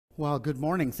Well, good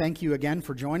morning. Thank you again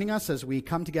for joining us as we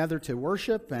come together to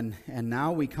worship, and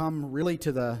now we come really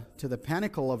to the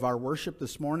pinnacle of our worship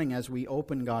this morning as we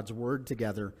open God's Word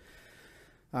together.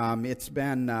 It's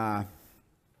been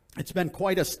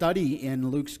quite a study in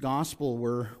Luke's Gospel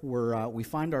where we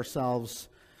find ourselves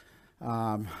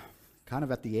kind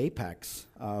of at the apex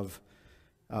of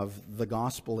the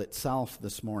Gospel itself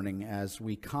this morning as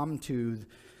we come to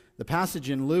the passage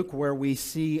in Luke where we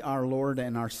see our Lord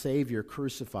and our Savior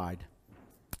crucified.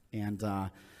 And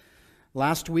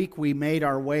last week we made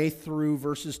our way through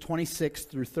verses 26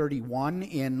 through 31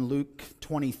 in Luke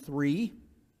 23.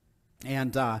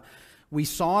 And we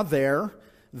saw there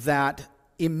that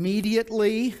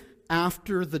immediately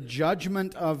after the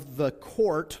judgment of the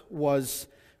court was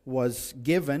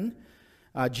given,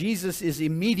 Jesus is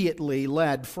immediately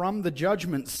led from the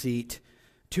judgment seat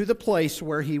to the place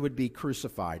where he would be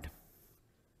crucified.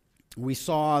 We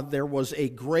saw there was a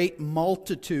great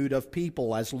multitude of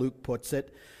people, as Luke puts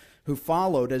it, who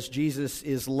followed as Jesus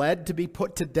is led to be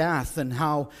put to death, and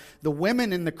how the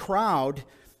women in the crowd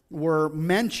were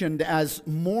mentioned as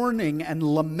mourning and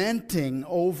lamenting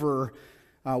over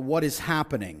what is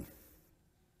happening.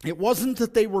 It wasn't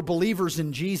that they were believers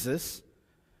in Jesus.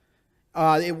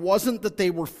 It wasn't that they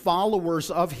were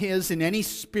followers of His in any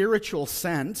spiritual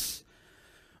sense,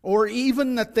 or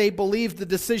even that they believed the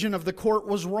decision of the court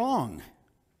was wrong.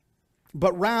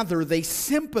 But rather, they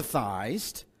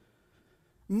sympathized,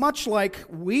 much like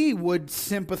we would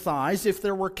sympathize if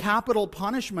there were capital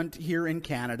punishment here in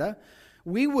Canada.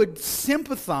 We would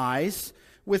sympathize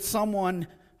with someone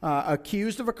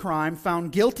accused of a crime,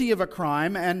 found guilty of a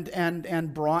crime,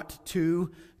 and brought to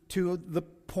the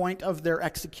point of their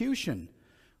execution.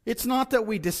 It's not that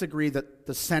we disagree that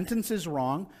the sentence is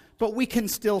wrong, but we can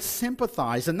still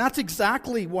sympathize. And that's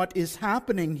exactly what is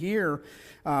happening here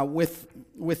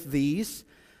with these.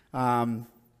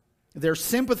 They're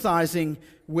sympathizing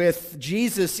with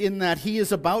Jesus in that he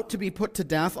is about to be put to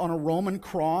death on a Roman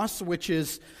cross, which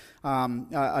is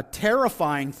a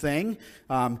terrifying thing.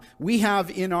 We have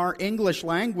in our English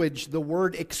language the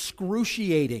word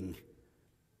excruciating.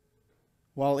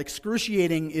 Well,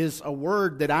 excruciating is a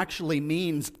word that actually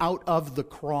means out of the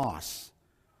cross.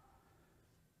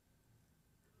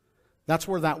 That's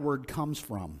where that word comes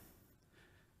from.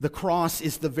 The cross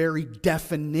is the very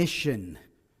definition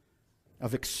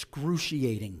of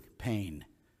excruciating pain.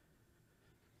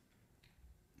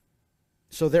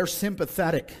 So they're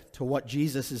sympathetic to what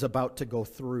Jesus is about to go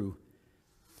through.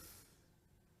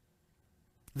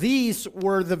 These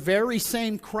were the very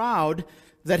same crowd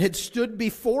that had stood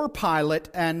before Pilate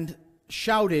and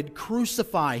shouted,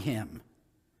 "Crucify him."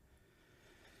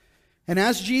 And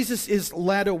as Jesus is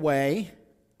led away,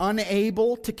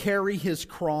 unable to carry his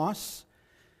cross,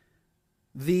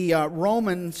 the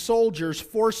Roman soldiers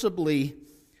forcibly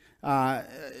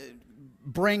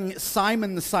bring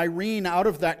Simon the Cyrene out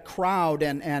of that crowd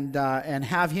and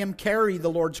have him carry the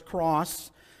Lord's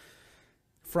cross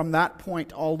from that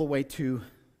point all the way to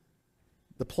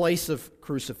the place of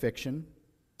crucifixion.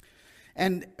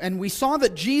 And we saw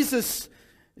that Jesus,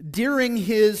 during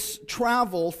his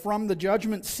travel from the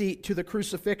judgment seat to the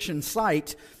crucifixion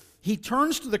site, he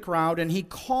turns to the crowd and he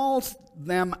calls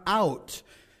them out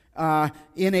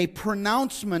in a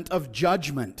pronouncement of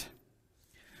judgment.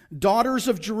 "Daughters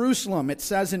of Jerusalem," it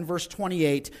says in verse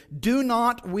 28, "do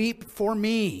not weep for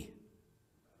me,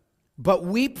 but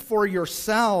weep for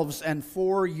yourselves and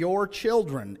for your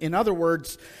children." In other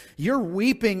words, you're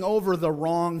weeping over the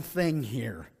wrong thing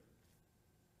here.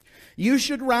 You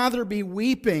should rather be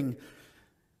weeping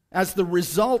as the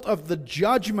result of the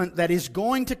judgment that is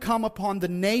going to come upon the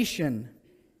nation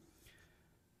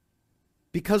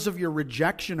because of your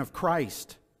rejection of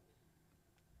Christ.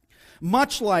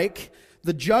 Much like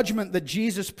the judgment that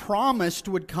Jesus promised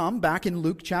would come back in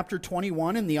Luke chapter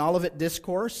 21 in the Olivet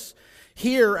Discourse,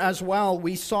 here as well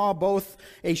we saw both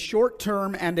a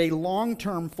short-term and a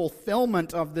long-term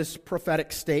fulfillment of this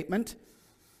prophetic statement.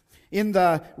 In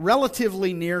the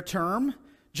relatively near term,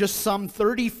 just some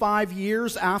 35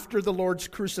 years after the Lord's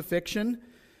crucifixion,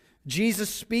 Jesus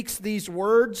speaks these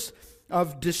words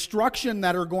of destruction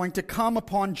that are going to come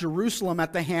upon Jerusalem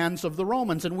at the hands of the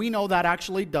Romans. And we know that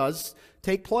actually does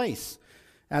take place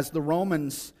as the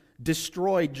Romans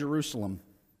destroyed Jerusalem.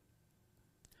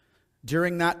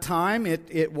 During that time,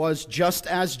 it was just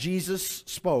as Jesus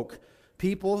spoke.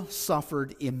 People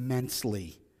suffered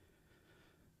immensely.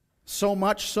 So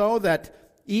much so that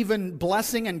even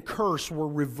blessing and curse were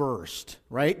reversed,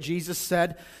 right? Jesus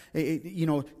said,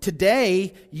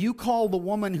 today you call the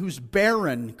woman who's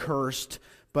barren cursed,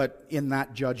 but in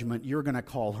that judgment you're going to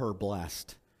call her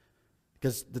blessed.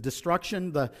 Because the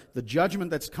destruction, the judgment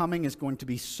that's coming is going to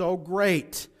be so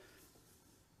great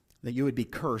that you would be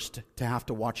cursed to have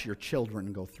to watch your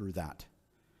children go through that.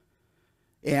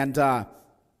 And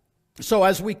so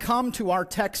as we come to our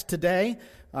text today,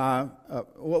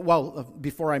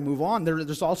 before I move on,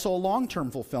 there's also a long-term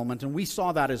fulfillment, and we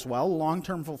saw that as well,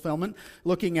 long-term fulfillment,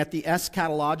 looking at the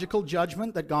eschatological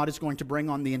judgment that God is going to bring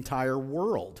on the entire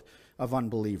world of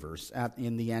unbelievers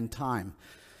in the end time.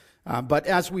 But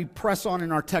as we press on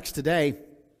in our text today,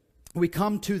 we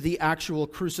come to the actual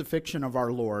crucifixion of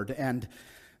our Lord, and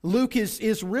Luke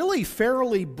is really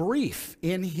fairly brief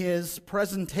in his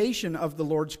presentation of the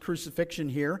Lord's crucifixion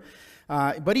here,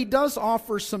 but he does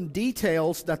offer some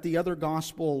details that the other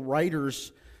gospel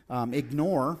writers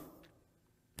ignore.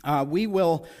 We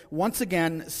will once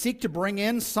again seek to bring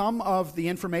in some of the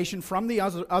information from the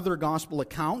other gospel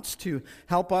accounts to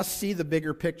help us see the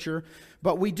bigger picture,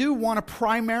 but we do want to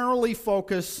primarily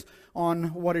focus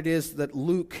on what it is that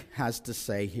Luke has to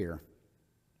say here.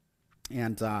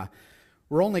 And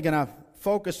we're only going to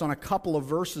focus on a couple of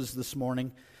verses this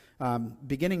morning,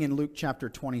 beginning in Luke chapter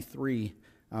 23,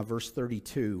 verse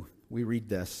 32. We read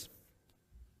this.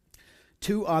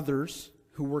 2 others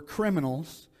who were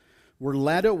criminals were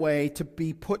led away to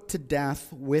be put to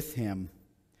death with him.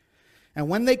 And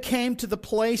when they came to the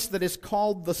place that is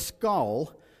called the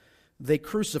Skull, they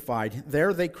crucified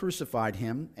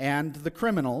him and the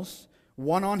criminals,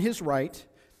 one on his right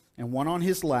and one on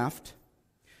his left.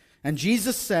 And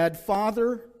Jesus said,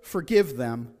 "Father, forgive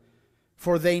them,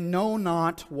 for they know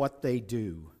not what they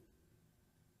do."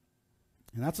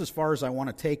 And that's as far as I want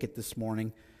to take it this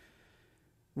morning.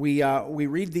 We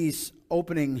read these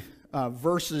opening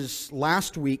verses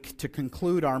last week to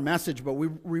conclude our message, but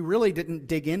we really didn't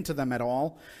dig into them at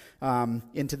all,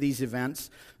 into these events.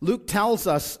 Luke tells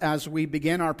us as we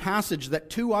begin our passage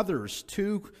that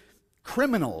 2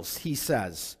 criminals, he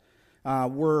says,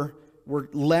 were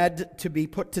led to be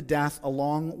put to death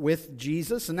along with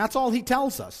Jesus, and that's all he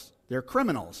tells us. They're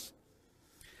criminals.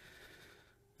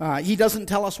 He doesn't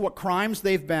tell us what crimes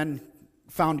they've been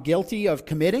found guilty of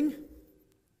committing.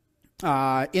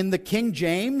 In the King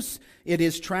James, it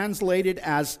is translated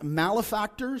as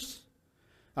malefactors,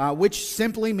 which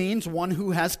simply means one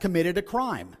who has committed a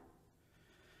crime.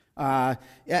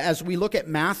 As we look at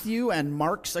Matthew and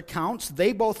Mark's accounts,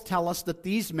 they both tell us that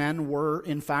these men were,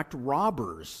 in fact,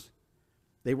 robbers.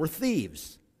 They were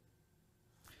thieves.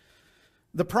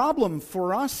 The problem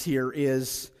for us here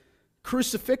is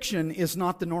crucifixion is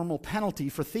not the normal penalty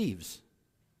for thieves.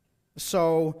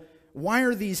 So why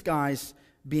are these guys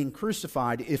being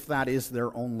crucified if that is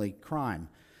their only crime?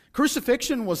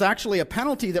 Crucifixion was actually a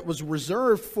penalty that was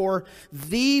reserved for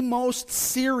the most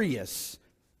serious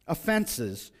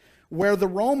offenses, where the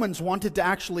Romans wanted to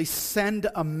actually send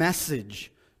a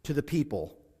message to the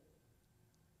people.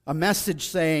 A message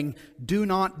saying, do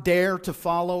not dare to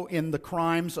follow in the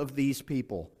crimes of these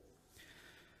people.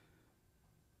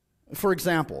 For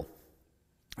example,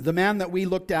 the man that we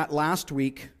looked at last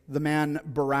week, the man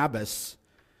Barabbas.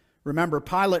 Remember,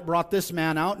 Pilate brought this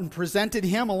man out and presented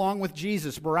him along with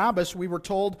Jesus. Barabbas, we were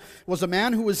told, was a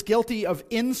man who was guilty of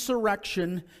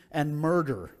insurrection and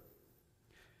murder.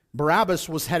 Barabbas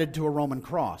was headed to a Roman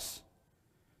cross.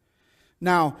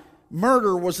 Now,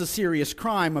 murder was a serious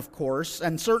crime, of course,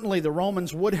 and certainly the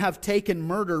Romans would have taken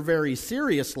murder very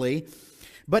seriously,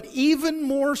 but even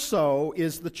more so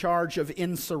is the charge of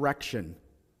insurrection,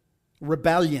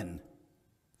 rebellion.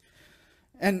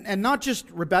 And not just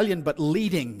rebellion, but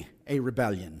leading a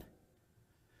rebellion.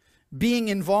 Being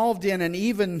involved in and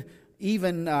even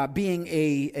being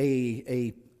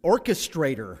a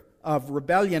orchestrator of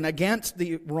rebellion against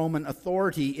the Roman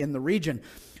authority in the region.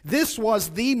 This was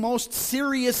the most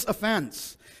serious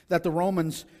offense that the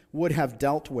Romans would have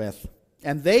dealt with.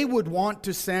 And they would want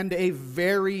to send a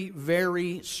very,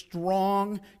 very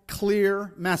strong,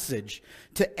 clear message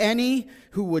to any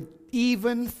who would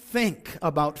even think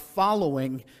about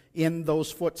following in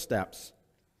those footsteps.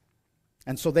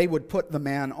 And so they would put the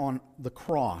man on the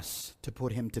cross to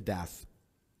put him to death.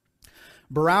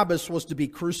 Barabbas was to be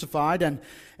crucified, and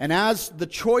as the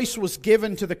choice was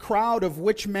given to the crowd of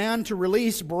which man to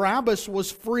release, Barabbas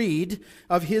was freed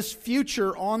of his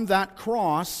future on that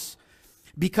cross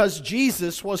because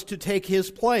Jesus was to take his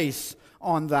place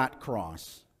on that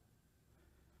cross.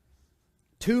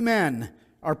 2 men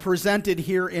are presented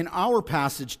here in our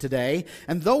passage today,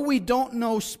 and though we don't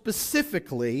know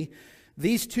specifically,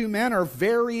 these 2 men are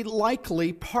very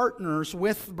likely partners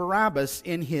with Barabbas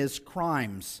in his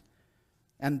crimes.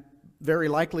 And very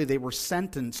likely they were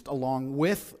sentenced along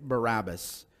with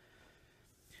Barabbas.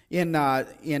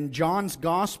 In John's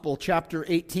Gospel, chapter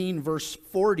 18, verse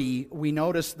 40, we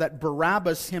notice that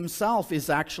Barabbas himself is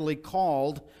actually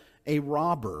called a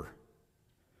robber.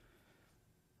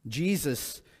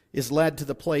 Jesus is led to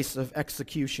the place of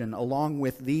execution along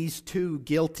with these two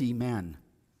guilty men.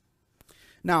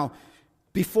 Now,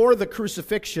 before the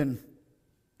crucifixion,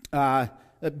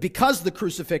 because the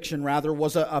crucifixion, rather,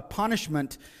 was a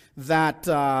punishment that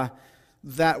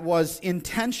was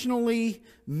intentionally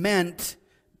meant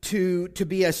to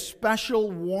be a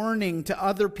special warning to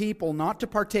other people not to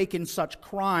partake in such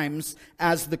crimes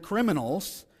as the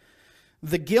criminals,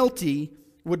 the guilty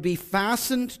would be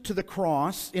fastened to the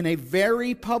cross in a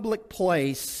very public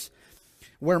place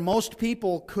where many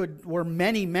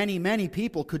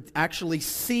people could actually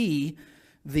see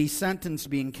the sentence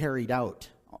being carried out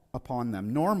upon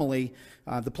them. Normally,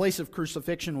 the place of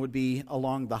crucifixion would be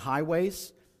along the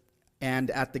highways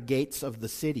and at the gates of the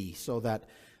city, so that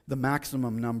the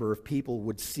maximum number of people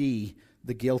would see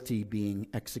the guilty being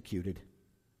executed.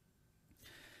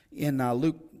 In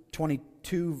Luke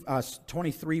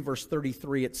 23, verse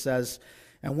 33, it says,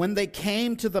 "And when they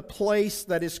came to the place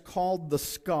that is called the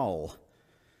Skull,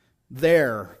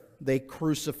 there they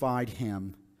crucified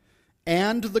him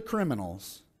and the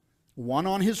criminals, one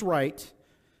on his right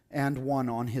and one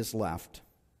on his left."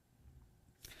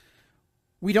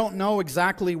 We don't know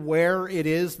exactly where it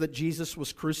is that Jesus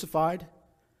was crucified.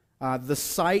 The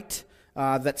site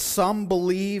that some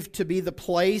believe to be the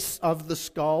place of the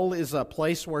skull is a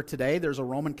place where today there's a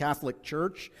Roman Catholic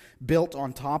church built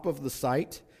on top of the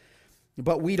site.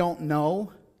 But we don't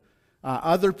know.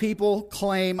 Other people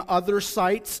claim other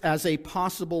sites as a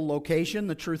possible location.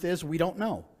 The truth is, we don't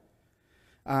know.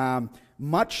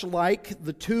 Much like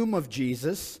the tomb of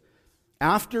Jesus,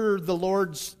 after the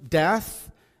Lord's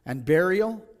death and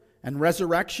burial and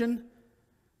resurrection,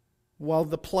 well,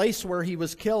 the place where he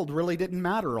was killed really didn't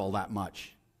matter all that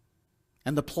much.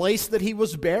 And the place that he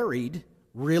was buried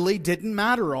really didn't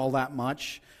matter all that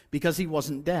much because he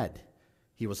wasn't dead.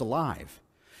 He was alive.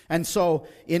 And so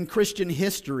in Christian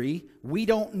history, we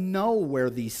don't know where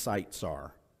these sites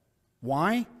are.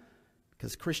 Why?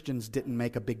 Because Christians didn't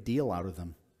make a big deal out of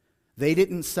them. They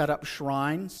didn't set up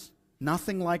shrines,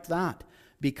 nothing like that,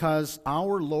 because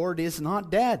our Lord is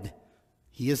not dead.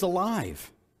 He is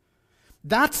alive.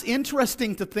 That's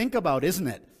interesting to think about, isn't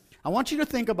it? I want you to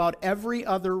think about every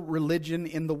other religion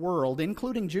in the world,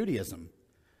 including Judaism.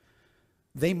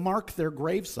 They mark their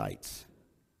grave sites.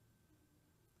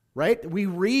 Right? We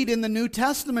read in the New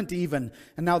Testament even.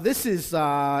 And now this is,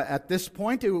 at this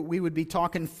point, we would be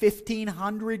talking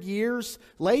 1,500 years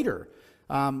later.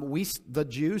 The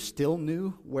Jews still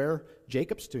knew where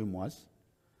Jacob's tomb was.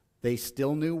 They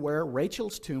still knew where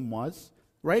Rachel's tomb was.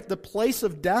 Right? The place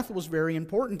of death was very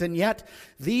important. And yet,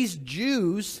 these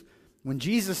Jews, when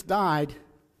Jesus died,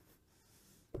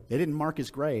 they didn't mark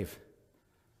his grave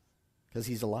because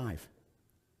he's alive.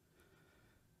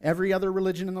 Every other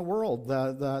religion in the world,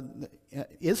 the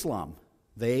Islam,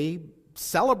 they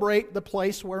celebrate the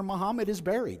place where Muhammad is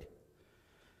buried,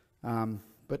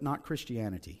 but not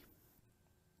Christianity.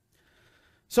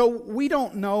 So we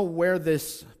don't know where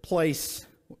this place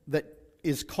that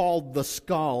is called the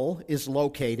Skull is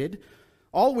located.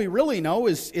 All we really know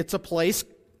is it's a place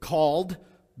called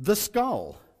the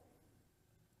Skull.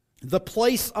 The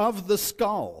place of the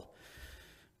skull.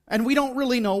 And we don't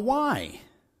really know why.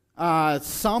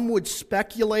 Some would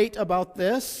speculate about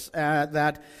this,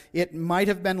 that it might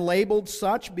have been labeled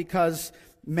such because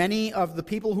many of the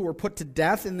people who were put to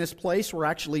death in this place were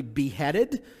actually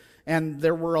beheaded, and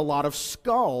there were a lot of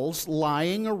skulls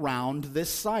lying around this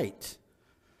site.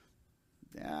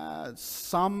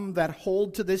 Some that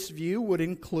hold to this view would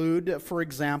include, for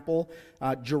example,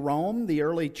 Jerome, the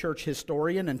early church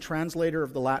historian and translator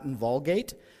of the Latin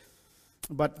Vulgate.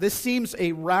 But this seems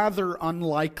a rather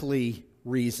unlikely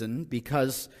reason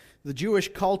because the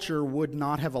Jewish culture would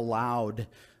not have allowed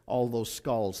all those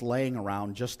skulls laying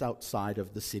around just outside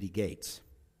of the city gates.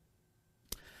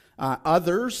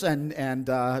 Others, and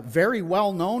very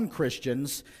well-known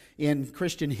Christians in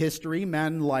Christian history,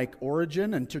 men like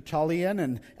Origen and Tertullian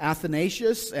and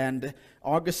Athanasius and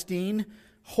Augustine,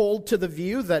 hold to the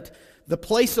view that the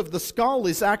place of the skull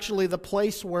is actually the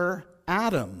place where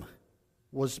Adam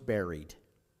was buried.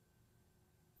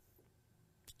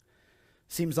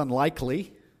 Seems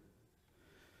unlikely,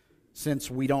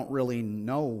 since we don't really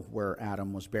know where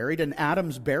Adam was buried, and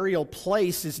Adam's burial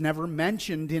place is never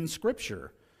mentioned in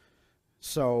Scripture.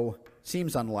 So,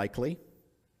 seems unlikely.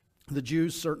 The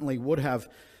Jews certainly would have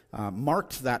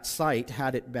marked that site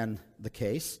had it been the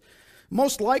case.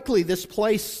 Most likely this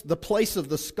place, the place of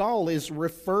the skull, is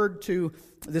referred to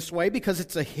this way because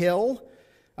it's a hill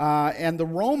And the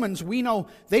Romans, we know,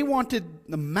 they wanted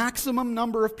the maximum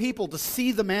number of people to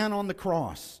see the man on the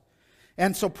cross.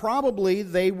 And so probably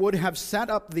they would have set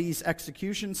up these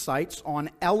execution sites on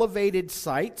elevated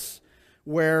sites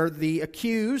where the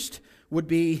accused would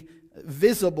be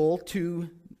visible to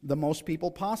the most people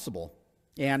possible.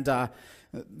 And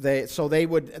they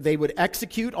would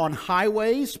execute on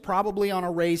highways, probably on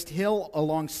a raised hill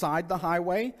alongside the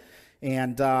highway.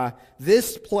 And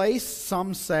this place,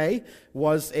 some say,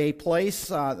 was a place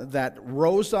that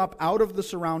rose up out of the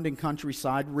surrounding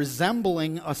countryside,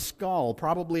 resembling a skull,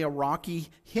 probably a rocky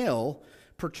hill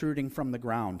protruding from the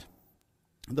ground.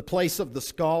 The place of the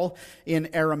skull in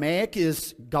Aramaic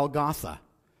is Golgotha.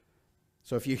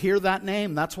 So if you hear that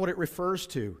name, that's what it refers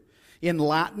to. In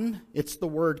Latin, it's the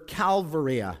word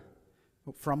Calvaria,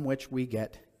 from which we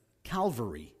get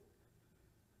Calvary.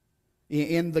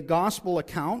 In the gospel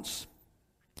accounts,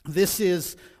 this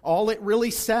is all it really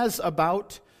says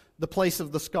about the place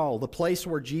of the skull, the place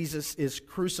where Jesus is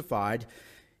crucified.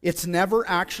 It's never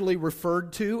actually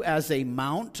referred to as a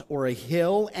mount or a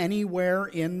hill anywhere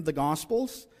in the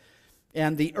Gospels.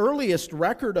 And the earliest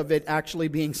record of it actually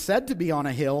being said to be on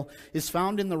a hill is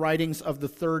found in the writings of the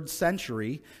 3rd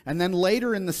century. And then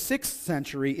later in the 6th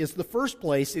century is the first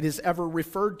place it is ever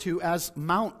referred to as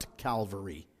Mount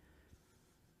Calvary.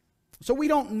 So we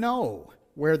don't know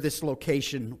where this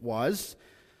location was,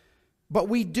 but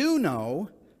we do know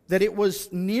that it was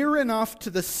near enough to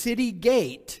the city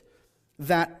gate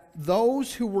that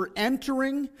those who were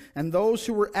entering and those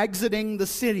who were exiting the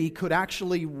city could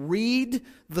actually read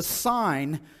the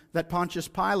sign that Pontius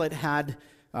Pilate had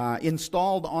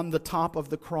installed on the top of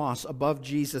the cross above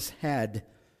Jesus' head.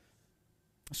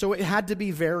 So it had to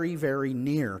be very, very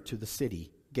near to the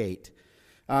city gate.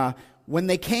 When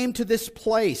they came to this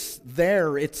place,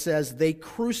 there it says they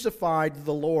crucified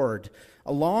the Lord.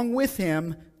 Along with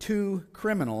him, 2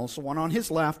 criminals, one on his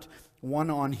left, one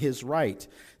on his right.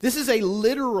 This is a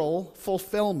literal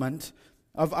fulfillment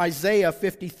of Isaiah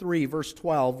 53, verse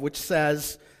 12, which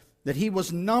says that he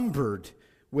was numbered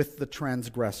with the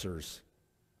transgressors.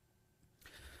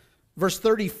 Verse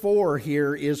 34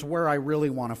 here is where I really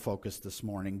want to focus this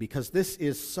morning, because this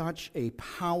is such a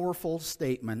powerful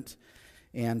statement,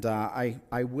 and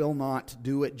I will not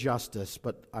do it justice,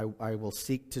 but I will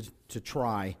seek to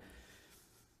try.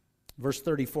 Verse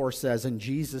 34 says, "And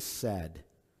Jesus said,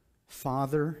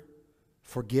 'Father,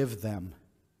 forgive them,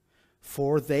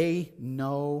 for they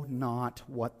know not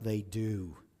what they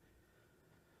do.'"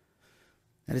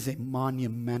 That is a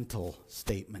monumental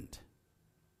statement.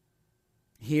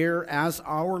 Here, as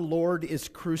our Lord is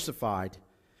crucified,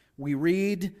 we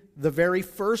read the very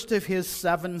first of his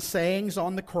 7 sayings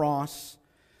on the cross.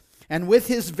 And with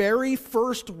his very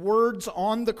first words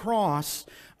on the cross,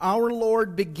 our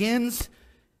Lord begins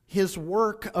his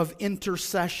work of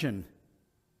intercession.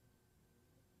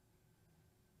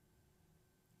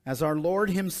 As our Lord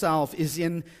himself is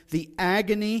in the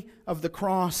agony of the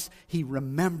cross, he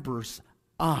remembers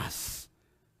us.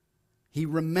 He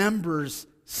remembers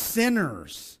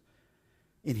sinners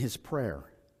in his prayer.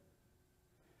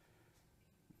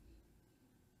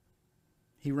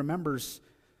 He remembers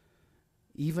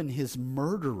even his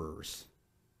murderers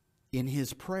in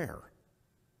his prayer.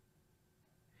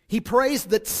 He prays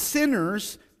that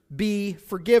sinners be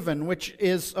forgiven, which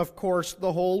is, of course,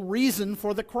 the whole reason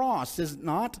for the cross, is it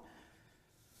not?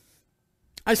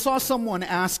 I saw someone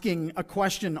asking a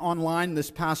question online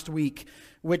this past week,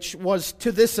 which was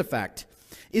to this effect: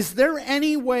 is there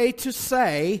any way to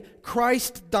say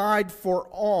Christ died for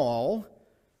all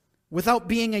without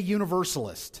being a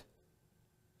universalist?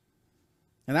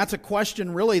 And that's a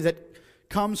question really that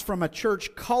comes from a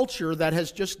church culture that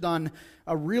has just done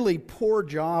a really poor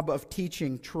job of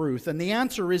teaching truth. And the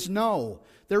answer is no.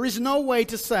 There is no way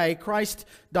to say Christ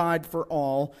died for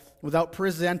all without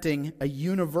presenting a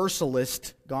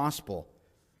universalist gospel.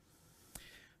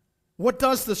 What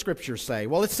does the Scripture say?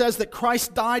 Well, it says that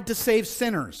Christ died to save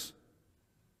sinners.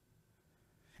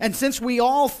 And since we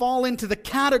all fall into the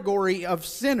category of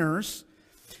sinners,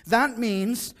 that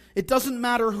means it doesn't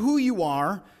matter who you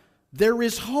are, there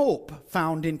is hope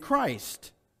found in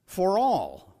Christ for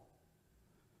all.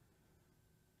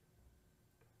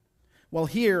 Well,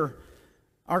 here,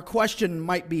 our question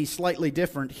might be slightly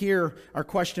different. Here, our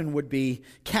question would be,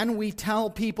 can we tell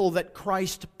people that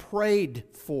Christ prayed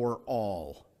for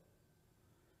all?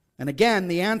 And again,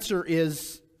 the answer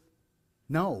is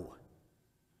no.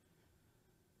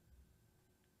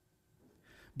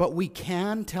 But we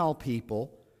can tell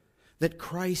people that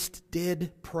Christ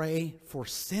did pray for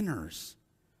sinners.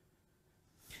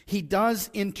 He does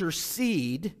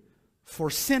intercede for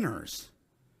sinners.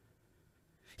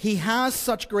 He has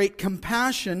such great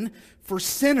compassion for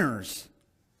sinners.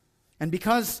 And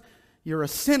because you're a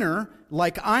sinner,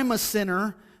 like I'm a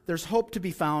sinner, there's hope to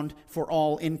be found for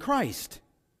all in Christ.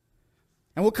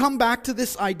 And we'll come back to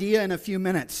this idea in a few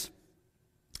minutes.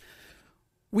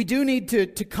 We do need to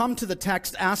come to the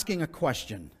text asking a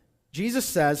question. Jesus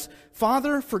says,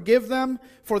 "Father, forgive them,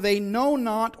 for they know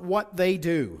not what they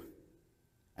do."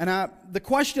 And the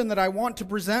question that I want to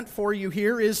present for you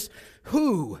here is,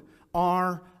 who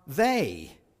are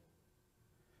they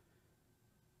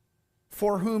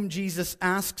for whom Jesus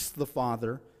asks the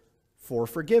Father for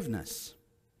forgiveness?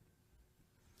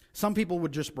 Some people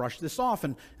would just brush this off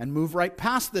and move right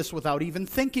past this without even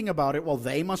thinking about it. Well,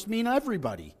 they must mean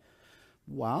everybody.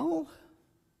 Well,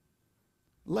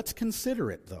 let's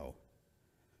consider it, though.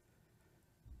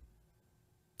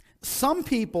 Some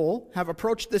people have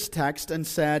approached this text and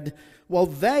said, well,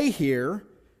 they here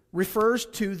refers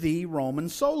to the Roman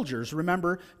soldiers.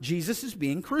 Remember, Jesus is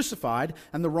being crucified,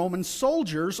 and the Roman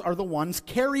soldiers are the ones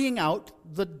carrying out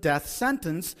the death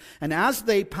sentence. And as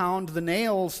they pound the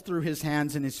nails through his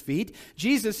hands and his feet,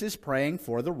 Jesus is praying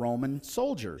for the Roman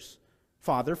soldiers.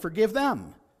 Father, forgive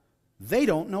them. They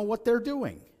don't know what they're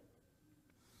doing.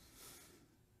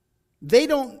 They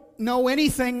don't know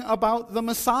anything about the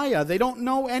Messiah. They don't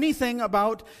know anything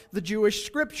about the Jewish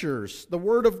Scriptures, the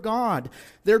Word of God.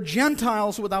 They're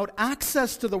Gentiles without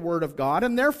access to the Word of God,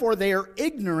 and therefore they are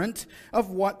ignorant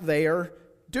of what they are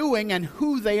doing and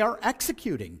who they are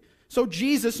executing. So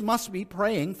Jesus must be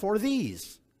praying for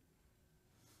these.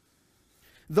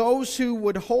 Those who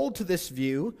would hold to this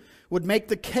view would make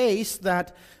the case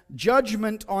that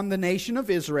judgment on the nation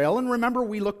of Israel, and remember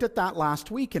we looked at that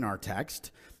last week in our text,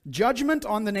 judgment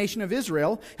on the nation of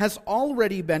Israel has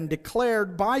already been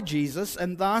declared by Jesus,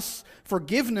 and thus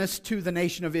forgiveness to the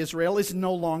nation of Israel is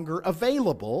no longer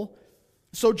available.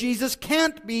 So Jesus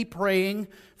can't be praying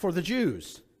for the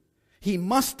Jews. He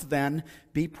must then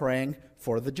be praying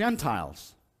for the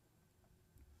Gentiles.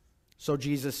 So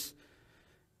Jesus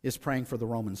is praying for the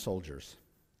Roman soldiers.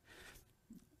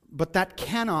 But that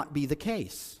cannot be the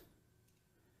case.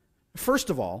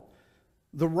 First of all,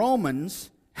 the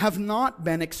Romans have not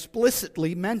been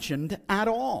explicitly mentioned at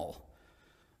all.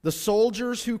 The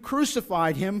soldiers who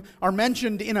crucified him are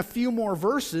mentioned in a few more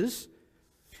verses,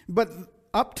 but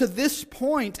up to this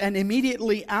point and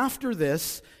immediately after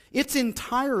this, it's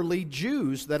entirely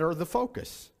Jews that are the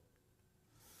focus.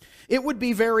 It would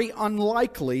be very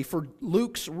unlikely for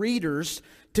Luke's readers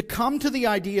to come to the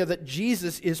idea that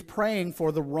Jesus is praying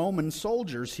for the Roman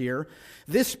soldiers here.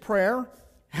 This prayer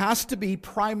has to be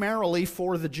primarily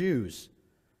for the Jews,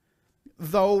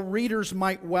 though readers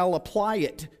might well apply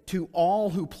it to all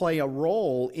who play a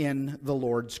role in the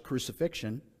Lord's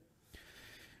crucifixion.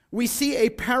 We see a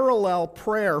parallel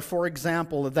prayer, for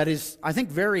example, that is, I think,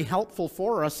 very helpful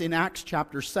for us in Acts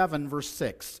chapter 7, verse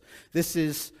 6. This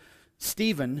is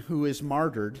Stephen, who is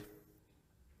martyred.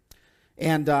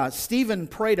 And Stephen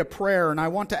prayed a prayer, and I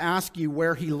want to ask you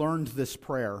where he learned this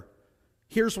prayer.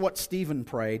 Here's what Stephen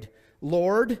prayed: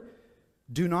 Lord,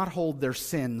 do not hold their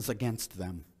sins against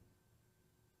them.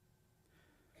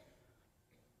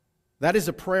 That is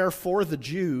a prayer for the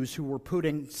Jews who were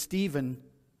putting Stephen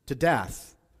to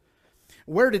death.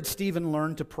 Where did Stephen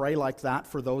learn to pray like that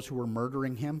for those who were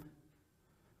murdering him?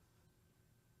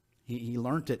 He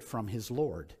learned it from his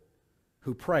Lord,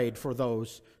 who prayed for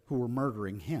those who were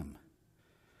murdering him.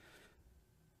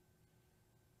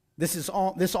 This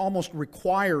almost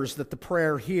requires that the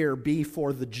prayer here be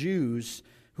for the Jews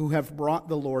who have brought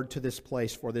the Lord to this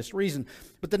place for this reason.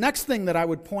 But the next thing that I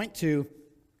would point to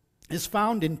is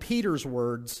found in Peter's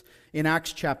words in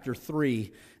Acts chapter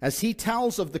 3, as he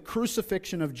tells of the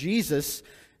crucifixion of Jesus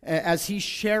as he's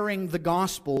sharing the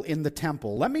gospel in the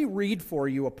temple. Let me read for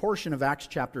you a portion of Acts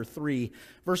chapter 3,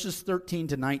 verses 13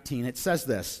 to 19. It says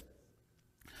this: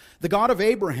 "The God of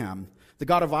Abraham, the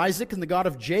God of Isaac, and the God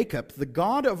of Jacob, the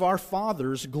God of our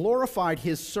fathers, glorified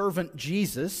his servant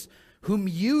Jesus, whom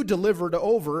you delivered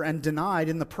over and denied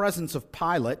in the presence of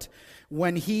Pilate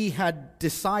when he had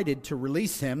decided to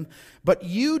release him. But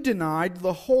you denied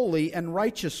the holy and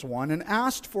righteous one and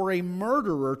asked for a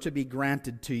murderer to be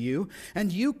granted to you,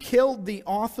 and you killed the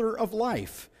author of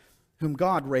life, whom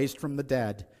God raised from the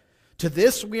dead. To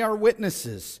this we are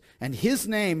witnesses, and his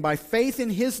name, by faith in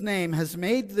his name, has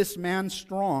made this man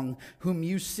strong, whom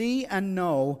you see and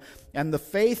know, and the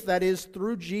faith that is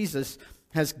through Jesus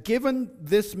has given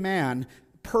this man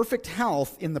perfect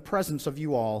health in the presence of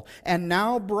you all. And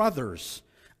now, brothers,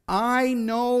 I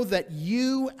know that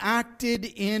you acted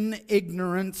in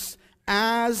ignorance,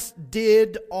 as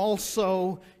did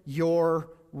also your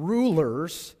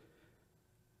rulers.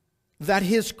 that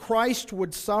his Christ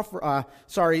would suffer,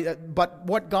 but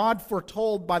what God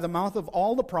foretold by the mouth of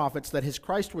all the prophets that his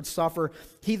Christ would suffer,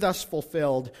 he thus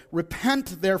fulfilled.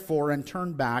 Repent, therefore, and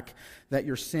turn back, that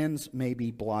your sins may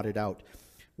be blotted out.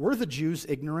 Were the Jews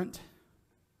ignorant?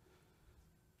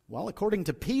 Well, according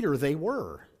to Peter, they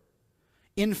were.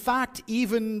 In fact,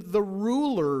 even the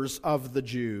rulers of the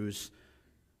Jews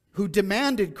who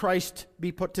demanded Christ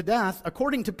be put to death,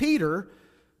 according to Peter,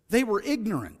 they were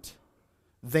ignorant.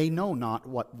 They know not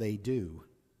what they do.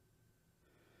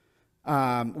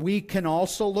 We can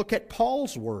also look at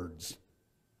Paul's words.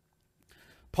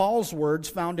 Paul's words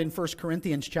found in 1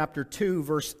 Corinthians chapter 2,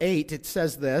 verse 8, it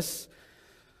says this,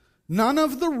 "None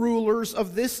of the rulers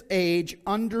of this age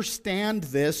understand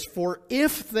this, for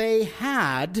if they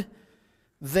had,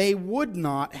 they would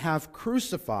not have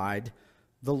crucified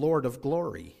the Lord of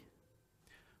glory."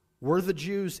 Were the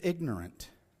Jews ignorant?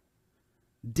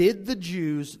 Did the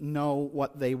Jews know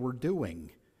what they were doing?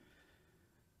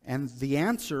 And the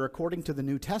answer, according to the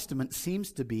New Testament,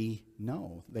 seems to be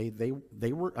no. They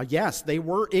were, yes, they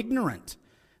were ignorant.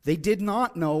 They did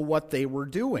not know what they were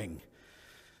doing.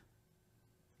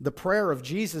 The prayer of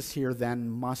Jesus here then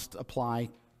must apply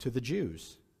to the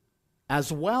Jews,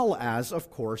 as well as, of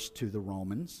course, to the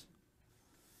Romans.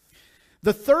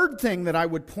 The third thing that I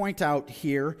would point out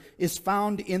here is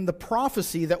found in the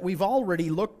prophecy that we've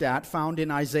already looked at, found in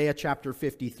Isaiah chapter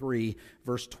 53,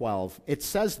 verse 12. It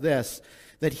says this,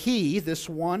 that he, this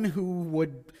one who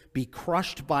would be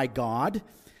crushed by God,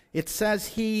 it says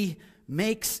he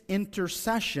makes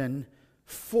intercession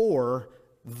for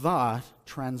the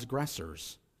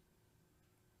transgressors.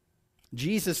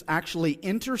 Jesus actually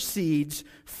intercedes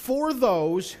for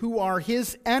those who are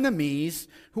his enemies,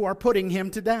 who are putting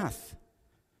him to death.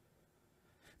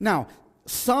 Now,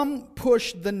 some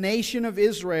pushed the nation of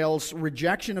Israel's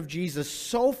rejection of Jesus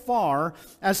so far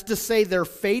as to say their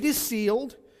fate is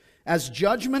sealed, as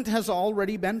judgment has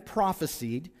already been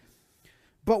prophesied.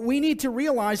 But we need to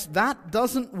realize that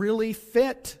doesn't really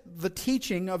fit the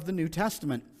teaching of the New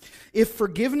Testament. If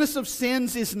forgiveness of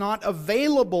sins is not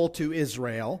available to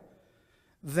Israel,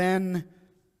 then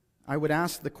I would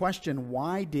ask the question,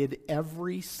 why did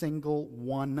every single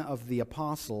one of the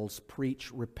apostles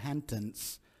preach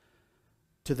repentance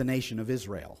to the nation of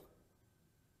Israel?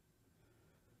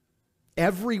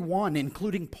 Everyone,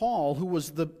 including Paul, who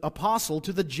was the apostle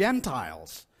to the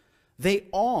Gentiles, they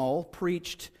all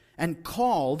preached and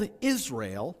called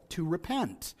Israel to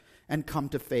repent and come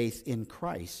to faith in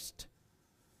Christ.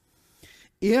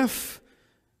 If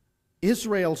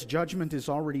Israel's judgment is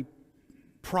already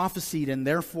prophesied and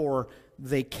therefore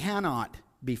they cannot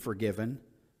be forgiven,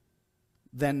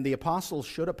 then the apostles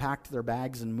should have packed their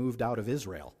bags and moved out of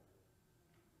Israel.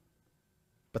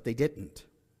 But they didn't.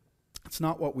 It's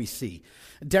not what we see.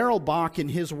 Darrell Bach, in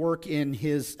his work in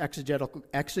his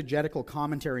exegetical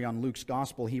commentary on Luke's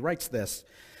gospel, he writes this: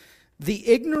 "The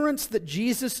ignorance that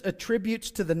Jesus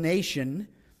attributes to the nation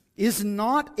is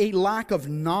not a lack of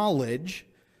knowledge,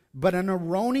 but an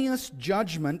erroneous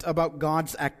judgment about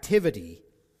God's activity,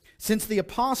 since the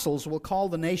apostles will call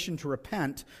the nation to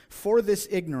repent for this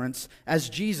ignorance, as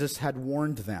Jesus had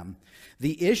warned them.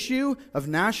 The issue of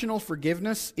national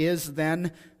forgiveness is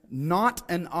then not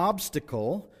an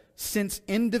obstacle, since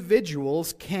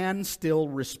individuals can still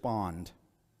respond.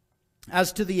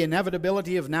 As to the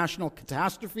inevitability of national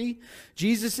catastrophe,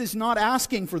 Jesus is not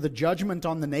asking for the judgment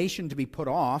on the nation to be put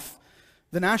off.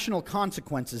 The national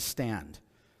consequences stand."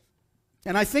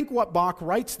 And I think what Bach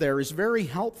writes there is very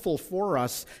helpful for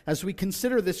us as we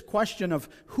consider this question of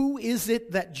who is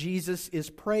it that Jesus is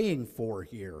praying for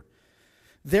here.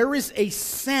 There is a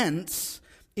sense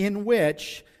in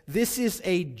which this is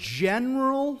a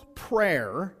general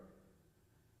prayer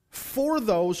for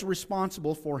those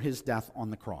responsible for his death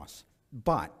on the cross.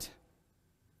 But,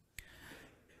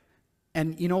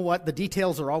 and you know what? The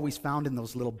details are always found in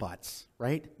those little buts,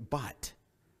 right? But,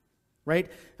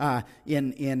 right?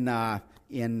 In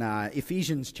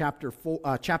Ephesians chapter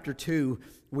 2,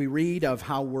 we read of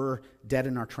how we're dead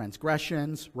in our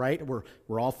transgressions, right?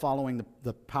 We're all following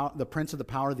the prince of the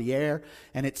power of the air,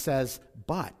 and it says,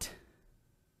 but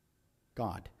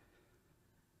God.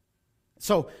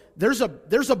 So there's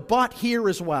a but here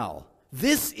as well.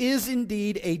 This is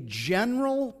indeed a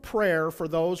general prayer for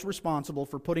those responsible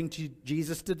for putting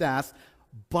Jesus to death,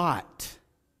 but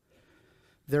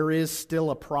there is still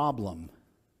a problem.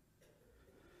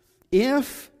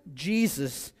 If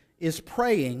Jesus is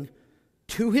praying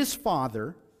to his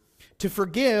Father to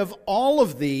forgive all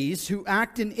of these who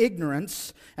act in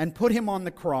ignorance and put him on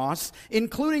the cross,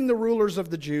 including the rulers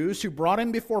of the Jews who brought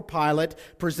him before Pilate,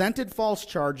 presented false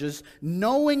charges,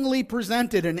 knowingly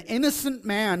presented an innocent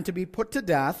man to be put to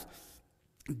death,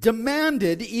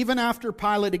 demanded, even after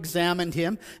Pilate examined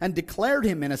him and declared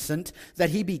him innocent, that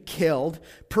he be killed,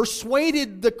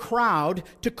 persuaded the crowd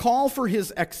to call for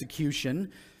his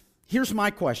execution. Here's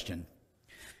my question.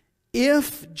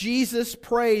 If Jesus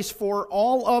prays for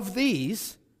all of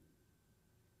these,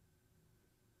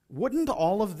 wouldn't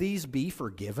all of these be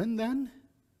forgiven then?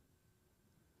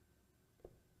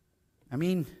 I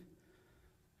mean,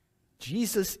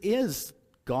 Jesus is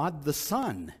God the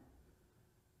Son.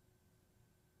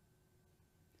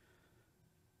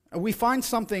 We find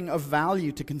something of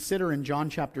value to consider in John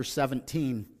chapter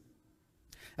 17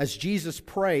 as Jesus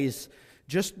prays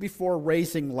just before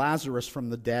raising Lazarus from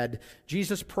the dead.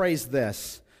 Jesus prays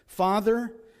this: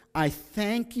 Father, I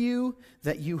thank you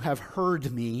that you have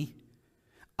heard me.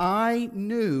 I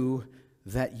knew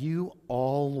that you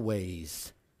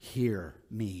always hear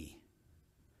me.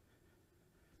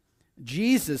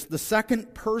 Jesus, the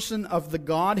second person of the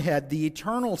Godhead, the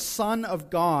eternal Son of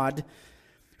God,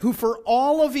 who for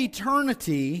all of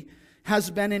eternity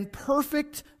has been in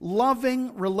perfect,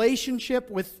 loving relationship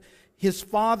with his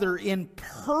Father, in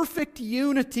perfect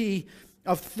unity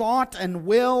of thought and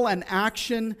will and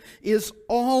action, is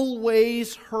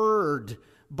always heard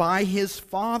by his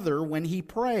Father when he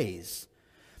prays.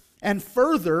 And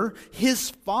further, his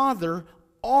Father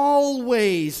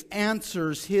always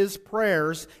answers his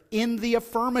prayers in the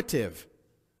affirmative,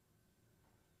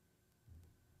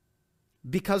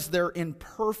 because they're in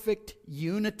perfect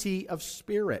unity of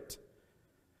spirit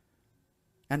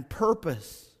and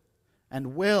purpose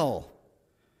and will.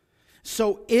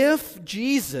 So if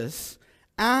Jesus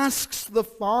asks the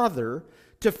Father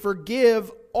to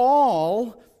forgive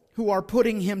all who are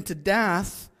putting him to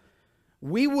death,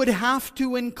 we would have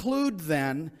to include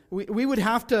then, we would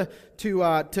have to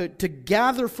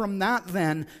gather from that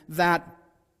then that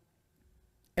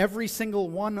every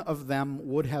single one of them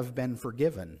would have been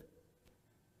forgiven.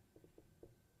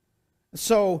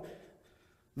 So,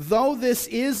 though this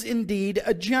is indeed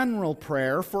a general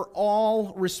prayer for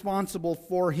all responsible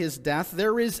for his death,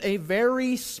 there is a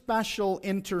very special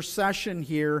intercession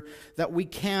here that we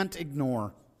can't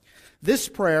ignore. This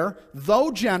prayer,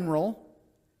 though general,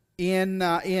 in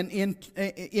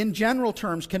general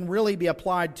terms, can really be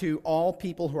applied to all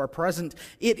people who are present.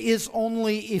 It is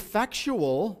only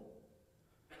effectual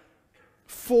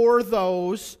for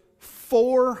those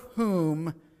for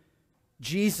whom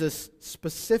Jesus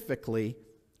specifically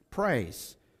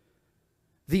prays.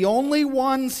 The only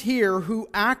ones here who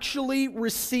actually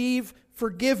receive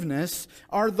forgiveness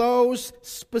are those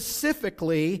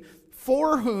specifically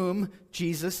for whom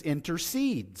Jesus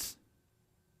intercedes.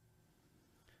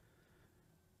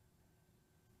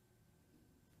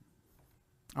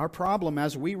 Our problem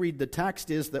as we read the text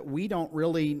is that we don't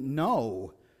really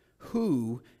know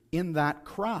who in that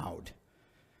crowd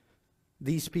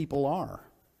these people are.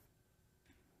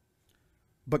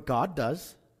 But God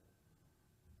does.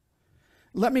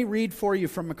 Let me read for you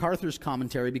from MacArthur's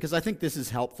commentary, because I think this is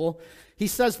helpful. He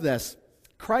says this: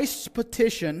 Christ's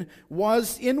petition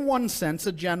was, in one sense,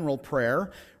 a general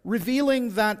prayer, revealing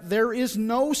that there is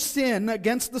no sin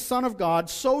against the Son of God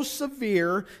so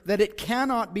severe that it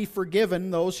cannot be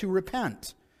forgiven those who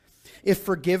repent. If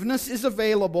forgiveness is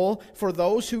available for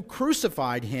those who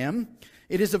crucified him,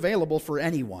 it is available for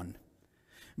anyone.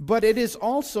 But it is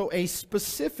also a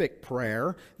specific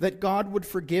prayer that God would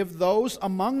forgive those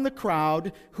among the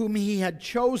crowd whom he had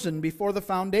chosen before the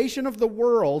foundation of the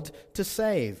world to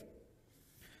save.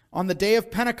 On the day of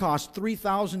Pentecost,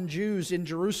 3,000 Jews in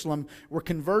Jerusalem were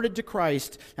converted to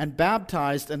Christ and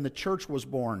baptized, and the church was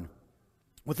born.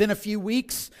 Within a few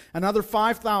weeks, another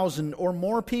 5,000 or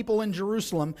more people in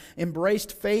Jerusalem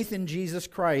embraced faith in Jesus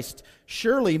Christ.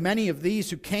 Surely many of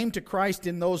these who came to Christ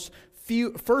in those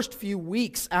first few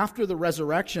weeks after the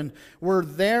resurrection were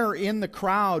there in the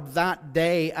crowd that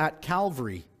day at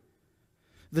Calvary.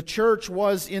 The church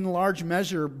was in large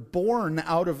measure born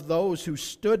out of those who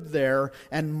stood there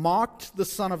and mocked the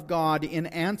Son of God in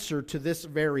answer to this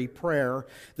very prayer.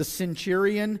 The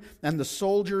centurion and the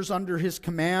soldiers under his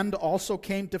command also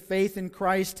came to faith in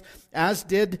Christ, as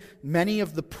did many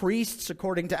of the priests,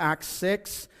 according to Acts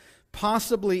 6,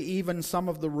 possibly even some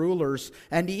of the rulers,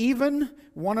 and even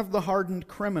one of the hardened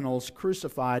criminals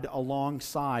crucified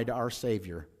alongside our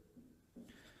Savior.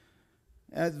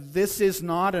 This is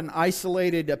not an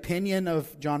isolated opinion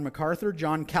of John MacArthur.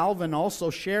 John Calvin also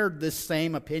shared this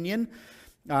same opinion,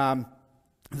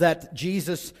 that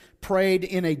Jesus prayed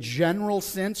in a general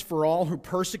sense for all who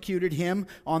persecuted him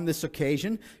on this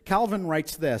occasion. Calvin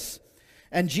writes this: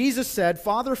 "And Jesus said,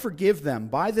 'Father, forgive them.'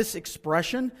 By this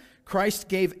expression, Christ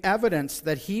gave evidence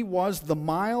that he was the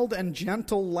mild and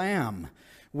gentle lamb,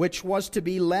 which was to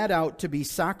be led out to be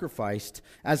sacrificed,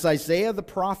 as Isaiah the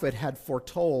prophet had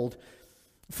foretold.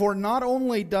 For not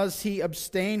only does he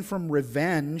abstain from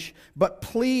revenge, but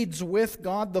pleads with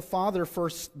God the Father for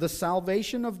the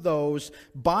salvation of those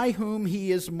by whom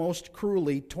he is most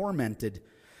cruelly tormented.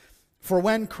 For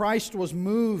when Christ was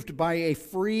moved by a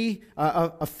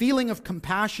feeling of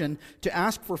compassion to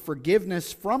ask for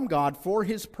forgiveness from God for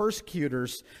his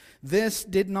persecutors, this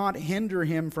did not hinder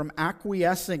him from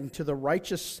acquiescing to the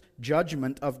righteous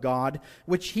judgment of God,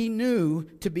 which he knew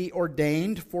to be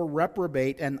ordained for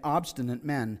reprobate and obstinate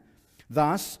men.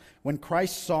 Thus, when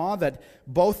Christ saw that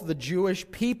both the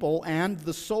Jewish people and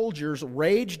the soldiers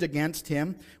raged against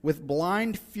him with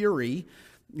blind fury,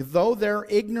 though their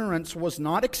ignorance was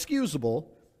not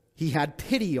excusable, he had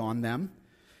pity on them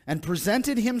and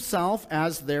presented himself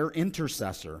as their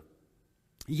intercessor.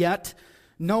 Yet,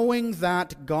 knowing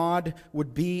that God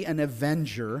would be an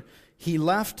avenger, he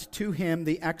left to him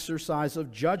the exercise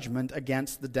of judgment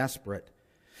against the desperate.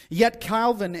 Yet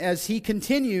Calvin, as he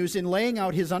continues in laying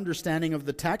out his understanding of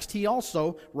the text, he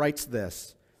also writes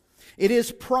this: "It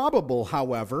is probable,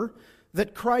 however,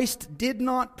 that Christ did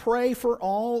not pray for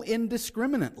all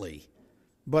indiscriminately,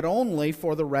 but only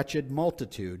for the wretched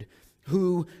multitude,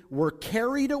 who were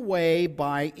carried away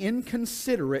by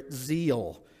inconsiderate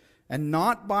zeal, and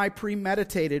not by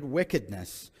premeditated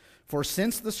wickedness. For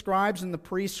since the scribes and the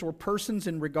priests were persons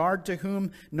in regard to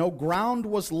whom no ground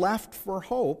was left for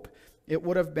hope, it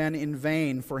would have been in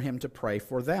vain for him to pray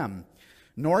for them.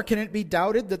 Nor can it be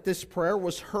doubted that this prayer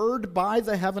was heard by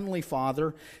the Heavenly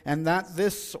Father, and that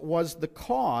this was the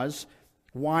cause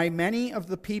why many of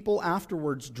the people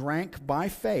afterwards drank by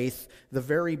faith the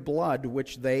very blood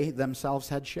which they themselves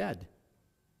had shed."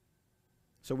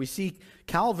 So we see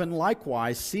Calvin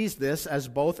likewise sees this as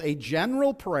both a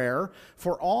general prayer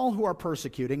for all who are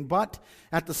persecuting, but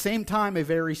at the same time a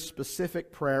very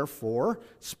specific prayer for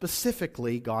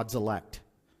specifically God's elect.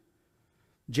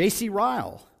 J.C.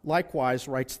 Ryle likewise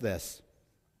writes this: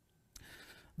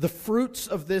 "The fruits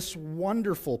of this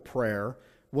wonderful prayer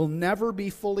will never be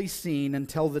fully seen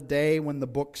until the day when the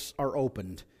books are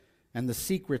opened and the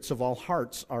secrets of all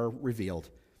hearts are revealed.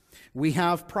 We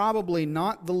have probably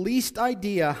not the least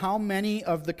idea how many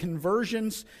of the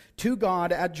conversions to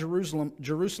God at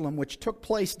Jerusalem, which took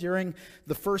place during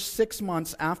the first 6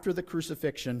 months after the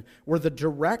crucifixion, were the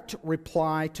direct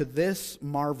reply to this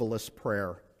marvelous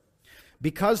prayer.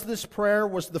 Because this prayer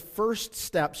was the first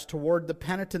steps toward the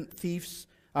penitent thief's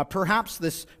perhaps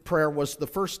this prayer was the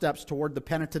first steps toward the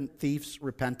penitent thief's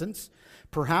repentance.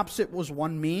 Perhaps it was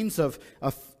one means of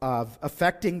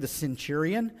affecting the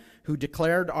centurion who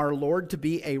declared our Lord to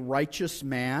be a righteous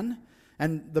man,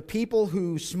 and the people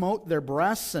who smote their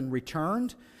breasts and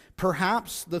returned.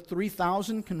 Perhaps the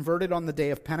 3,000 converted on the day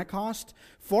of Pentecost.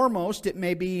 Foremost, it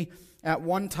may be at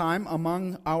one time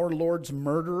among our Lord's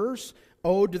murderers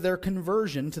owed their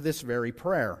conversion to this very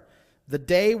prayer. The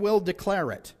day will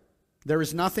declare it. There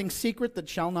is nothing secret that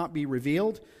shall not be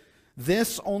revealed.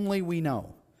 This only we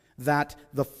know, that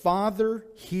the Father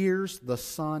hears the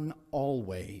Son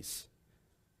always.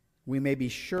 We may be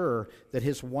sure that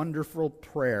his wonderful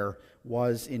prayer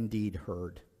was indeed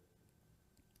heard."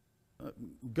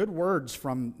 Good words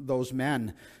from those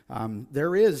men.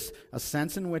 There is a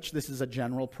sense in which this is a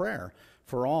general prayer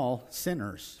for all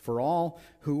sinners, for all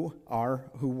who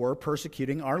were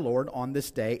persecuting our Lord on this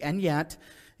day, and yet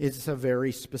it's a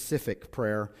very specific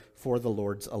prayer for the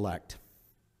Lord's elect.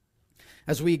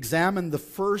 As we examine the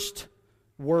first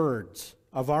words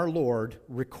of our Lord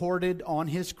recorded on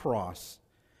his cross,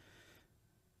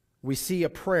 we see a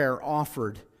prayer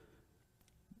offered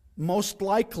most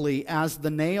likely as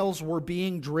the nails were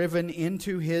being driven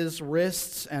into his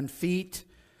wrists and feet,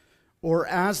 or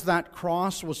as that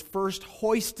cross was first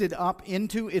hoisted up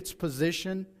into its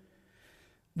position.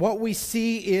 What we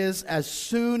see is, as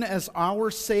soon as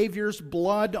our Savior's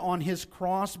blood on his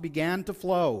cross began to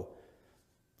flow,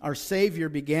 our Savior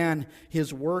began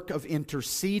his work of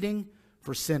interceding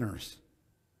for sinners.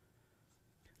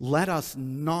 Let us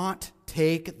not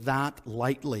take that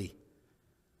lightly.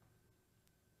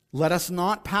 Let us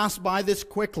not pass by this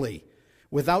quickly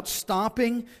without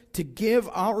stopping to give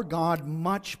our God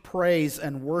much praise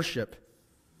and worship.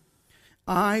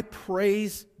 I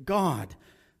praise God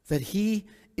that he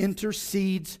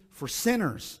intercedes for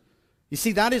sinners. You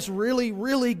see, that is really,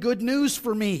 really good news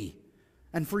for me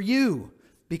and for you,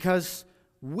 because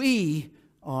we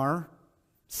are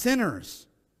sinners.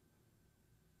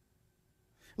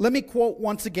 Let me quote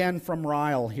once again from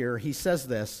Ryle here. He says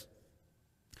this: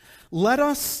 "Let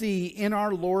us see in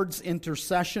our Lord's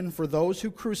intercession for those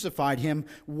who crucified him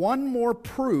one more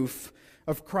proof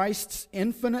of Christ's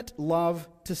infinite love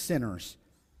to sinners.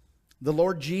 The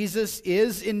Lord Jesus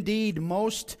is indeed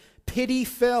most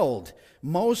pity-filled,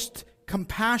 most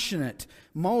compassionate,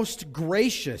 most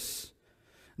gracious.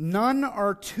 None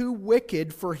are too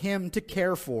wicked for him to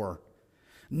care for.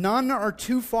 None are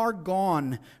too far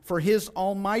gone for his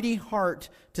almighty heart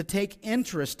to take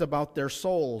interest about their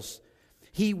souls.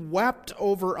 He wept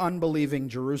over unbelieving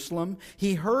Jerusalem.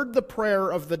 He heard the prayer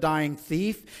of the dying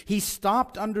thief. He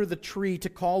stopped under the tree to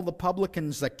call the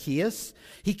publican Zacchaeus.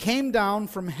 He came down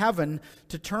from heaven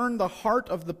to turn the heart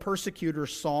of the persecutor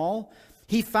Saul.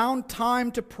 He found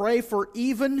time to pray for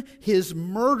even his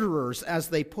murderers as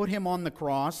they put him on the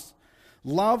cross.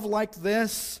 Love like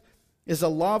this is a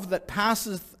love that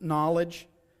passeth knowledge.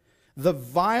 The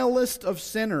vilest of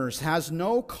sinners has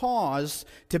no cause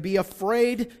to be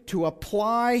afraid to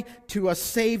apply to a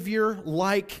Savior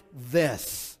like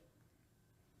this.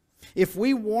 If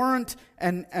we warrant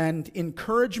and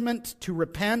encouragement to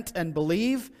repent and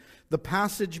believe, the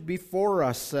passage before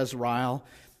us, says Ryle,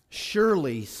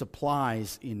 surely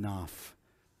supplies enough.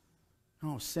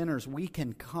 Oh, sinners, we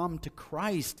can come to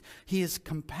Christ. He is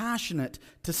compassionate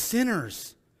to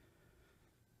sinners.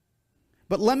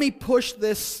 But let me push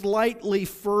this slightly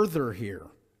further here.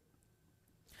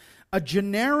 A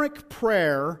generic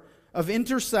prayer of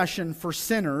intercession for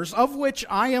sinners, of which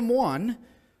I am one,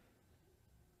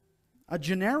 a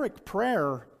generic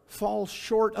prayer falls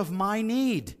short of my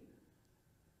need.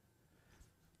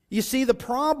 You see, the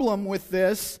problem with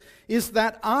this is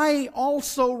that I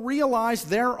also realize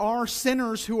there are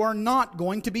sinners who are not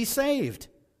going to be saved.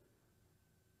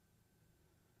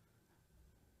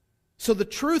 So the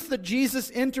truth that Jesus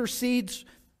intercedes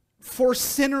for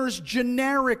sinners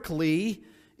generically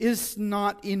is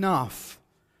not enough.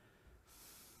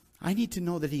 I need to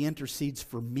know that he intercedes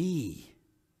for me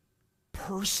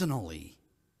personally.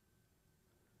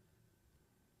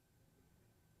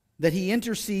 That he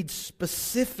intercedes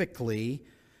specifically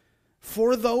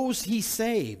for those he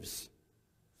saves.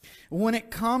 When it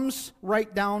comes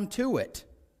right down to it,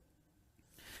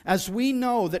 as we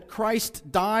know that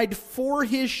Christ died for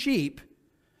his sheep,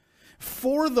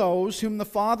 for those whom the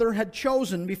Father had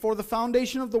chosen before the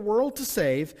foundation of the world to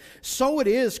save, so it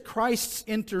is Christ's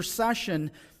intercession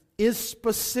is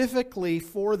specifically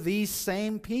for these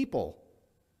same people.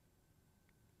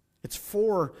 It's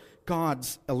for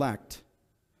God's elect.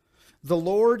 The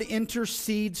Lord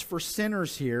intercedes for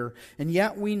sinners here, and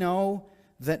yet we know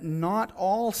that not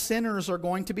all sinners are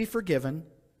going to be forgiven.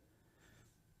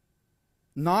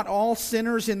 Not all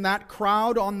sinners in that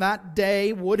crowd on that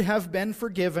day would have been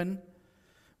forgiven,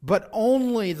 but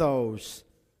only those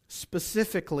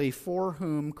specifically for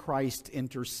whom Christ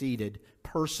interceded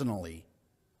personally.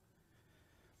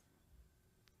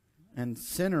 And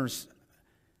sinners,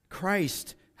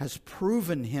 Christ has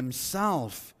proven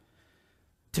himself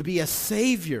to be a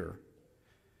Savior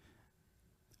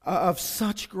of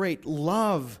such great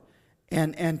love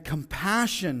and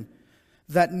compassion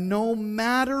that no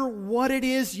matter what it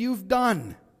is you've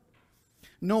done,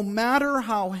 no matter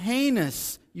how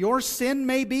heinous your sin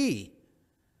may be,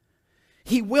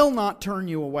 he will not turn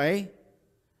you away.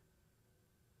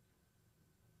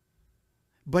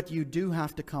 But you do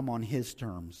have to come on his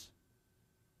terms.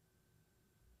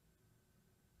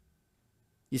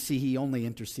 You see, he only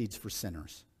intercedes for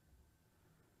sinners.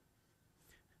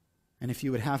 And if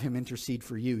you would have him intercede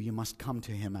for you, you must come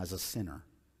to him as a sinner.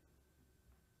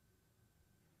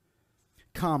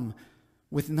 Come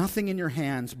with nothing in your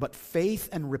hands but faith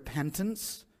and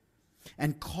repentance,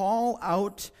 and call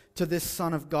out to this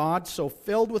Son of God, so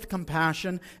filled with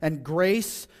compassion and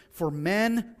grace for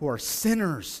men who are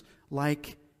sinners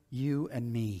like you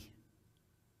and me.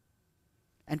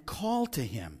 And call to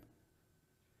him.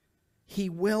 He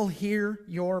will hear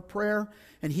your prayer,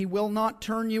 and he will not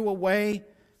turn you away.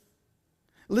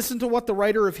 Listen to what the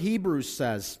writer of Hebrews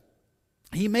says.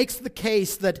 He makes the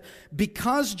case that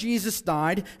because Jesus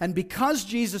died, and because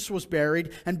Jesus was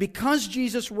buried, and because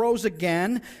Jesus rose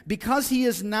again, because he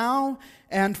is now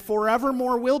and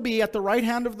forevermore will be at the right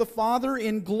hand of the Father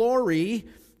in glory,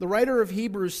 the writer of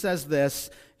Hebrews says this,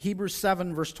 Hebrews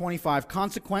 7 verse 25,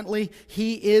 consequently,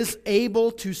 he is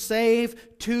able to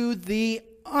save to the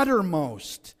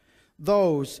uttermost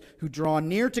those who draw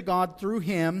near to God through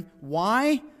him.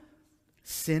 Why?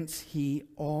 Since he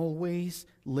always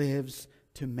lives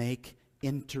to make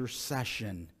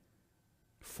intercession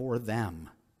for them.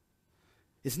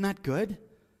 Isn't that good?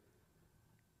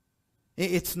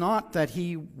 It's not that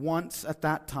he once at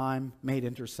that time made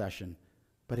intercession,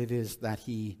 but it is that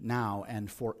he now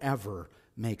and forever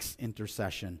makes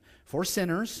intercession for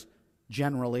sinners,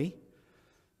 generally,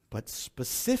 but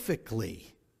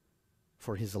specifically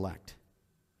for his elect.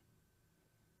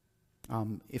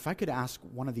 If I could ask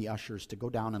one of the ushers to go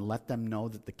down and let them know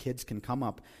that the kids can come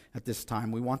up at this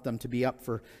time. We want them to be up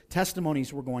for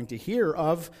testimonies we're going to hear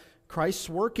of Christ's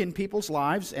work in people's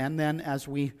lives, and then as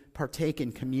we partake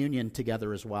in communion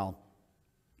together as well.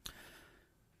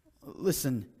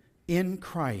 Listen, in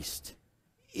Christ,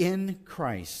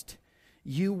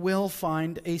 you will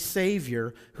find a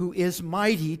Savior who is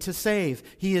mighty to save.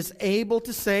 He is able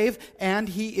to save, and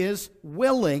He is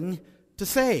willing to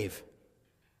save.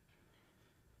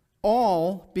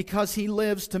 All because He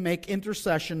lives to make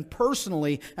intercession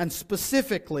personally and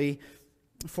specifically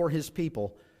for His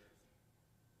people.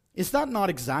 Is that not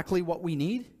exactly what we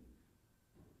need?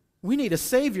 We need a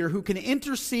Savior who can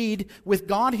intercede with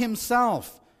God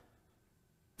Himself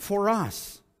for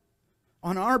us,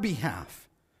 on our behalf.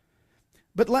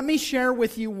 But let me share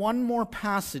with you one more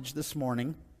passage this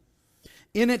morning.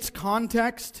 In its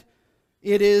context,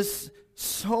 it is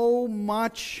so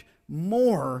much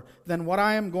more than what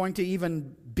I am going to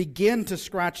even begin to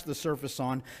scratch the surface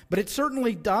on, but it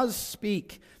certainly does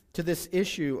speak to this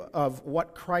issue of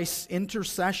what Christ's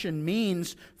intercession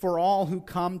means for all who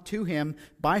come to Him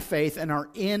by faith and are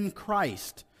in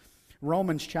Christ.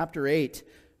 Romans chapter 8,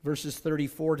 verses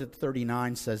 34 to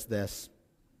 39 says this: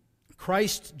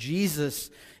 Christ Jesus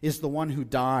is the one who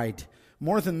died,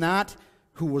 more than that,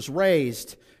 who was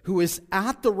raised, who is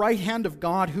at the right hand of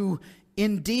God, who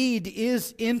indeed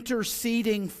is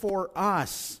interceding for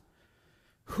us.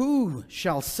 Who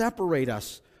shall separate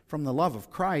us from the love of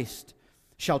Christ?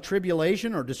 Shall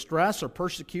tribulation or distress or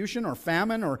persecution or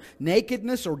famine or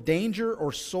nakedness or danger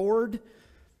or sword?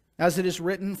 As it is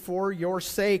written, for your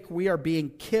sake we are being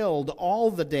killed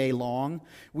all the day long.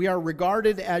 We are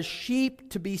regarded as sheep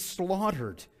to be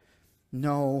slaughtered.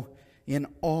 No, in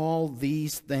all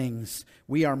these things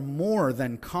we are more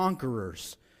than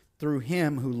conquerors through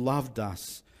Him who loved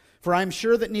us. For I am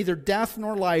sure that neither death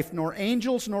nor life, nor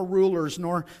angels nor rulers,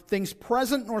 nor things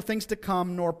present nor things to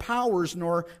come, nor powers,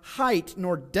 nor height,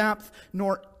 nor depth,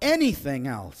 nor anything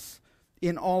else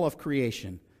in all of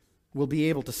creation will be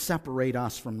able to separate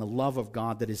us from the love of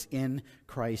God that is in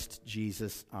Christ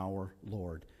Jesus our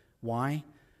Lord. Why?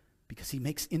 Because He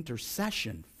makes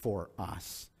intercession for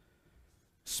us.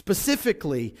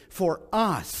 Specifically for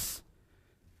us.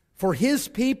 For His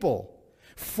people.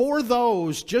 For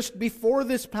those, just before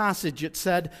this passage, it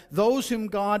said, those whom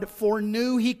God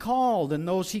foreknew He called, and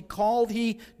those He called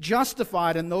He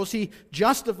justified, and those He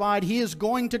justified He is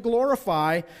going to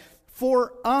glorify.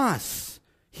 For us,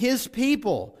 His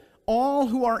people, all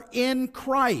who are in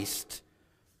Christ,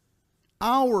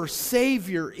 our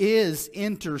Savior is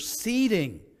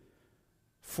interceding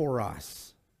for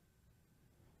us.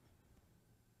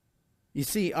 You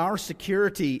see, our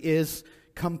security is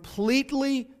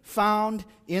completely found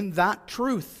in that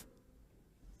truth.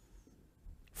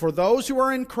 For those who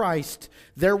are in Christ,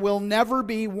 there will never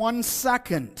be 1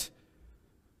 second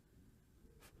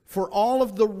for all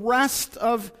of the rest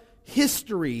of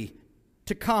history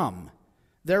to come.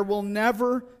 There will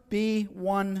never be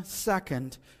 1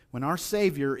 second when our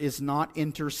Savior is not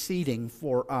interceding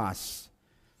for us.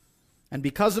 And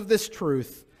because of this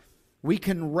truth, we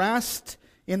can rest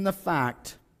in the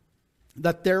fact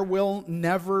that there will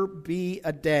never be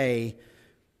a day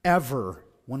ever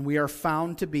when we are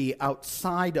found to be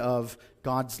outside of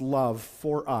God's love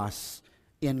for us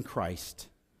in Christ.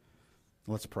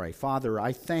 Let's pray. Father,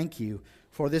 I thank You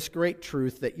for this great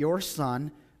truth that Your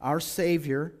Son, our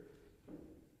Savior,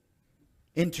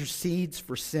 intercedes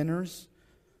for sinners,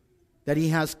 that He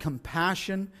has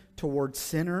compassion towards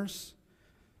sinners,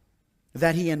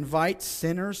 that He invites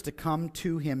sinners to come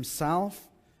to Himself.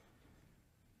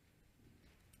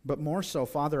 But more so,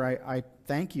 Father, I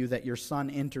thank You that Your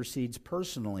Son intercedes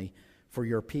personally for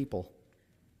Your people.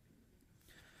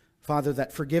 Father,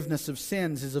 that forgiveness of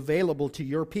sins is available to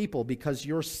Your people because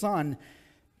Your Son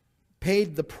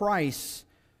paid the price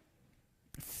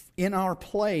in our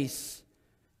place,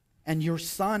 and Your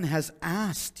Son has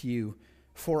asked You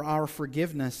for our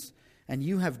forgiveness, and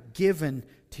You have given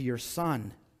to Your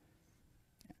Son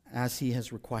as He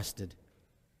has requested.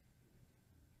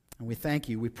 And we thank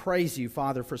You. We praise You,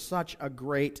 Father, for such a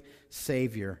great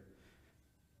Savior.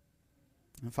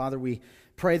 And Father, we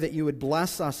pray that You would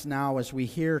bless us now as we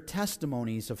hear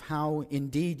testimonies of how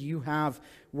indeed You have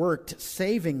worked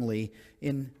savingly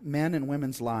in men and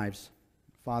women's lives.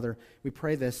 Father, we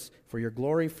pray this for Your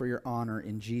glory, for Your honor.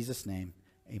 In Jesus' name,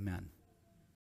 amen.